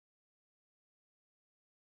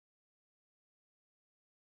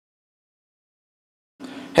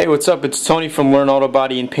Hey, what's up? It's Tony from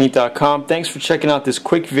LearnAutoBodyAndPaint.com. Thanks for checking out this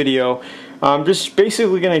quick video. I'm just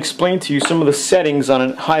basically going to explain to you some of the settings on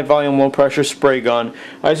a high volume, low pressure spray gun.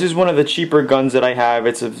 This is one of the cheaper guns that I have.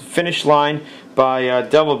 It's a finish line by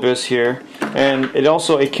Devilbiss here, and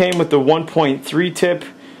it came with the 1.3 tip,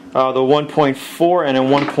 the 1.4, and a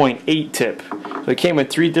 1.8 tip. So it came with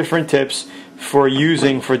 3 different tips for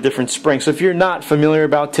using for different spraying. So if you're not familiar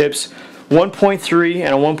about tips, 1.3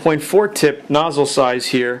 and a 1.4 tip nozzle size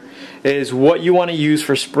here is what you want to use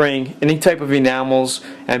for spraying any type of enamels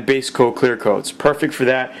and base coat clear coats. Perfect for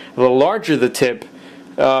that. The larger the tip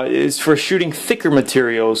is for shooting thicker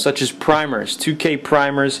materials such as primers, 2K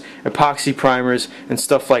primers, epoxy primers, and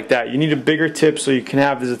stuff like that. You need a bigger tip so you can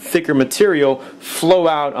have this thicker material flow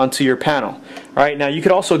out onto your panel. Alright, now you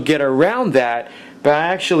could also get around that by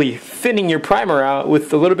actually thinning your primer out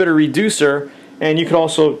with a little bit of reducer. And you can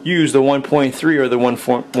also use the 1.3 or the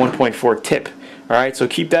 1.4 tip. Alright, so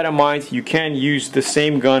keep that in mind. You can use the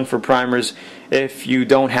same gun for primers if you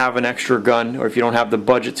don't have an extra gun or if you don't have the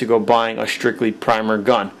budget to go buying a strictly primer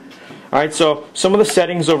gun. Alright, so some of the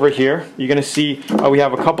settings over here, you're going to see we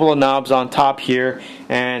have a couple of knobs on top here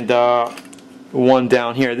and one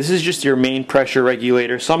down here. This is just your main pressure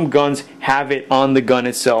regulator. Some guns have it on the gun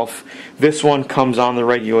itself. This one comes on the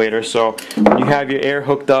regulator. So when you have your air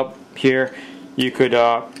hooked up here, you could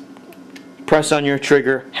press on your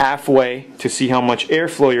trigger halfway to see how much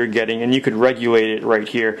airflow you're getting, and you could regulate it right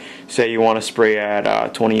here. Say you want to spray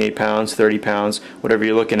at 28 pounds, 30 pounds, whatever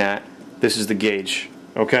you're looking at. This is the gauge.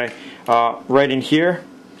 Okay, right in here,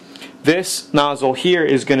 this nozzle here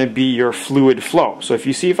is going to be your fluid flow. So if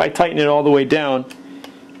you see, if I tighten it all the way down,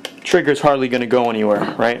 trigger's hardly going to go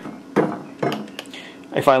anywhere, right?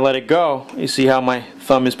 If I let it go, you see how my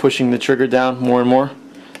thumb is pushing the trigger down more and more?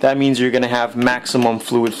 That means you're going to have maximum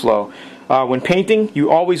fluid flow. When painting, you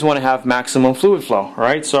always want to have maximum fluid flow.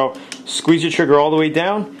 Alright, so squeeze your trigger all the way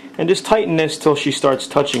down and just tighten this till she starts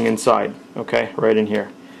touching inside. Okay, right in here.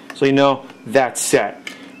 So you know that's set.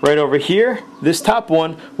 Right over here, this top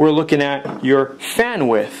one, we're looking at your fan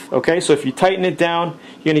width. Okay, so if you tighten it down,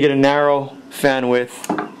 you're going to get a narrow fan width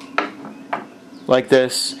like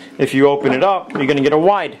this. If you open it up, you're going to get a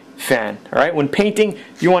wide fan. Alright, when painting,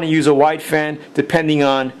 you want to use a wide fan depending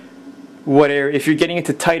on what area. If you're getting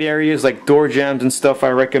into tight areas like door jambs and stuff, I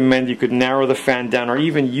recommend you could narrow the fan down or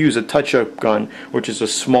even use a touch-up gun, which is a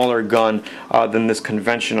smaller gun than this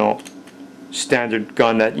conventional standard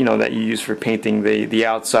gun that you use for painting the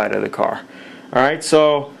outside of the car. Alright,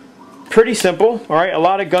 so pretty simple. Alright, a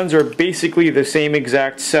lot of guns are basically the same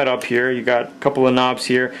exact setup here. You got a couple of knobs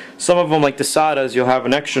here. Some of them, like the Sadas, you'll have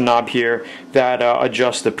an extra knob here that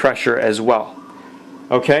adjusts the pressure as well.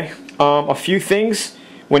 Okay, a few things.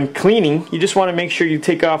 When cleaning, you just want to make sure you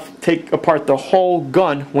take apart the whole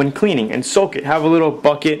gun when cleaning and soak it. Have a little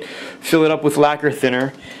bucket, fill it up with lacquer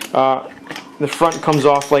thinner. The front comes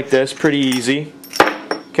off like this, pretty easy.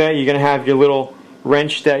 Okay, you're going to have your little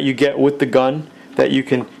wrench that you get with the gun that you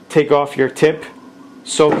can take off your tip,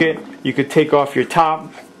 soak it. You could take off your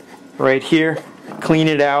top right here, clean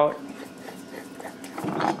it out.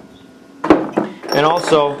 And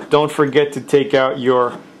also, don't forget to take out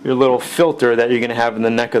your little filter that you're going to have in the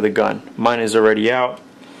neck of the gun. Mine is already out.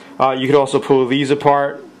 You could also pull these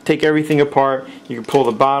apart, take everything apart. You can pull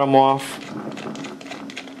the bottom off.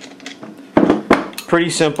 Pretty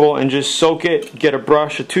simple, and just soak it. Get a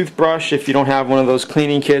brush, a toothbrush. If you don't have one of those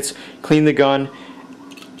cleaning kits, clean the gun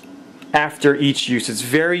after each use. It's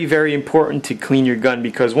very, very important to clean your gun,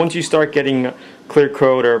 because once you start getting clear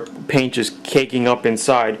coat or paint just caking up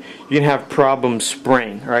inside, you're going to have problems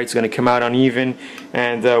spraying. Alright, it's going to come out uneven,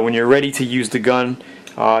 and when you're ready to use the gun,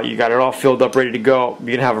 you got it all filled up, ready to go, you're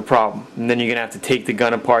going to have a problem. And then you're going to have to take the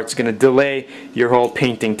gun apart. It's going to delay your whole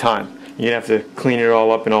painting time. You're going to have to clean it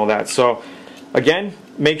all up and all that. So, again,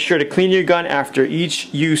 make sure to clean your gun after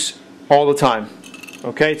each use all the time.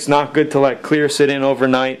 Okay, it's not good to let clear sit in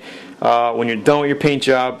overnight. When you're done with your paint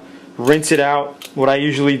job, rinse it out. What I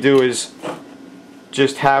usually do is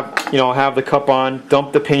just have the cup on,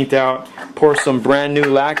 dump the paint out, pour some brand new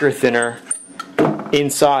lacquer thinner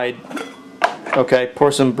inside. Okay,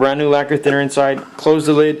 pour some brand new lacquer thinner inside, close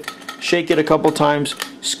the lid, shake it a couple times,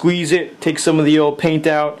 squeeze it, take some of the old paint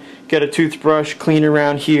out, get a toothbrush, clean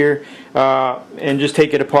around here, and just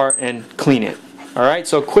take it apart and clean it. Alright,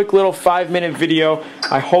 so quick little 5-minute video.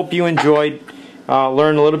 I hope you enjoyed.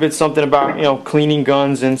 Learn a little bit something about cleaning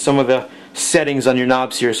guns and some of the settings on your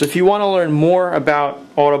knobs here. So if you want to learn more about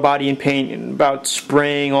auto body and paint and about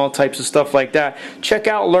spraying, all types of stuff like that, check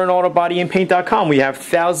out learnautobodyandpaint.com. We have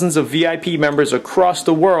thousands of VIP members across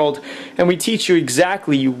the world, and we teach you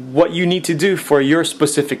exactly what you need to do for your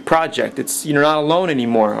specific project. You're not alone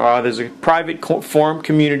anymore. There's a private forum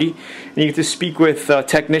community, and you get to speak with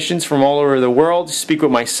technicians from all over the world, speak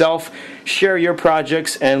with myself, share your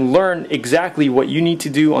projects, and learn exactly what you need to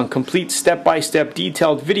do on complete step-by-step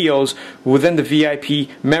detailed videos within the VIP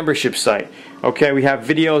membership site. Okay, we have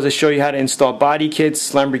videos that show you how to install body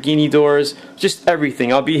kits, Lamborghini doors, just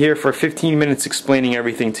everything. I'll be here for 15 minutes explaining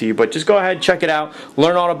everything to you, but just go ahead, check it out,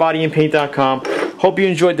 learnautobodyandpaint.com. Hope you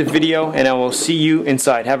enjoyed the video, and I will see you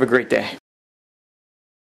inside. Have a great day.